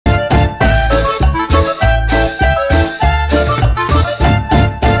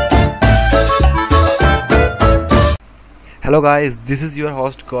Hello guys, this is your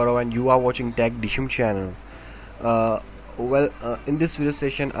host Gaurav and you are watching Tech Dishum channel. In this video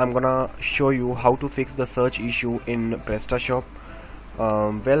session I'm gonna show you how to fix the search issue in PrestaShop.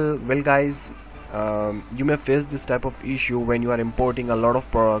 Guys, you may face this type of issue when you are importing a lot of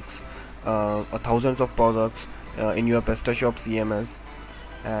products, thousands of products in your PrestaShop CMS.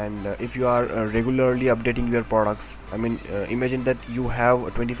 And if you are regularly updating your products, imagine that you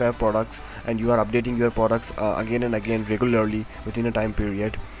have 25 products and you are updating your products again and again regularly within a time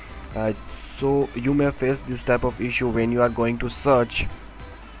period. So you may face this type of issue when you are going to search.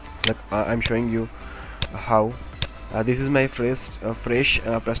 I'm showing you how. This is my fresh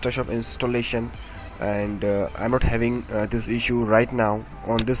PrestaShop installation, and I'm not having this issue right now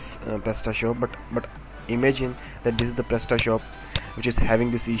on this PrestaShop, but imagine that this is the PrestaShop which is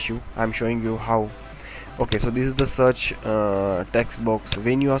having this issue. I'm showing you how. Okay, so this is the search text box.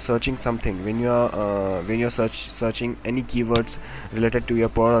 When you are searching something, when you're searching any keywords related to your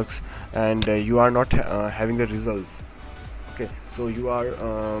products, and you are not having the results. Okay, so you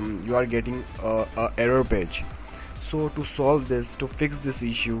are getting a error page. So to solve this, to fix this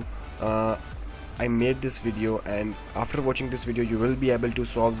issue, I made this video, and after watching this video you will be able to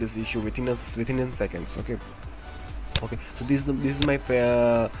solve this issue within seconds. Okay, so this is my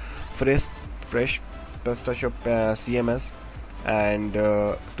fresh PrestaShop CMS, and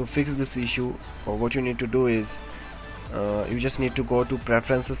to fix this issue, what you need to do is you just need to go to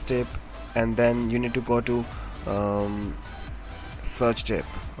preferences tab, and then you need to go to search tab.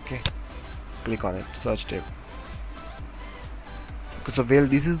 Okay, click on it, search tab. Okay, so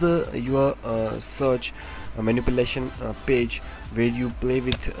this is the your search manipulation page where you play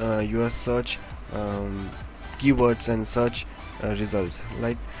with your search keywords and search results,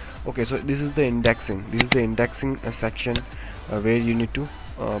 right? Okay, so this is the indexing section where you need to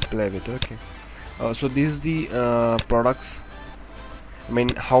play with. Okay, so this is the products.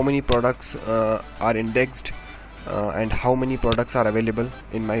 How many products are indexed and how many products are available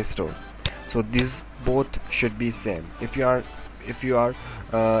in my store. So these both should be same. If you are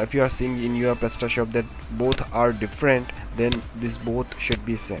seeing in your PrestaShop that both are different, then this both should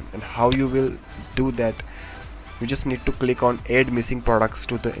be same. And how you will do that? You just need to click on add missing products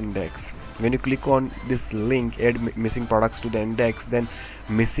to the index. When you click on this link, add missing products to the index, then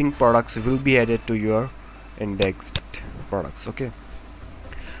missing products will be added to your indexed products. Okay,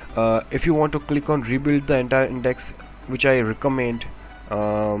 if you want to click on rebuild the entire index, which I recommend,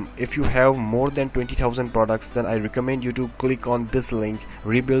 if you have more than 20,000 products, then I recommend you to click on this link,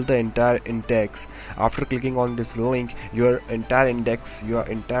 rebuild the entire index. After clicking on this link, your entire index, your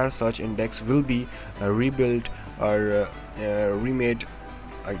entire search index will be rebuilt or remade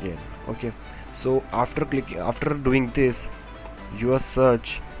again. Okay, so after doing this, your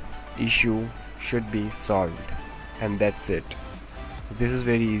search issue should be solved, and that's it. This is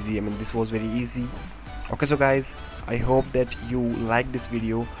very easy. This was very easy. Okay, so guys, I hope that you like this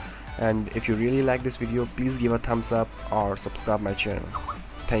video, and if you really like this video, please give a thumbs up or subscribe my channel.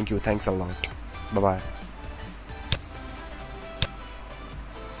 Thank you, thanks a lot. Bye bye.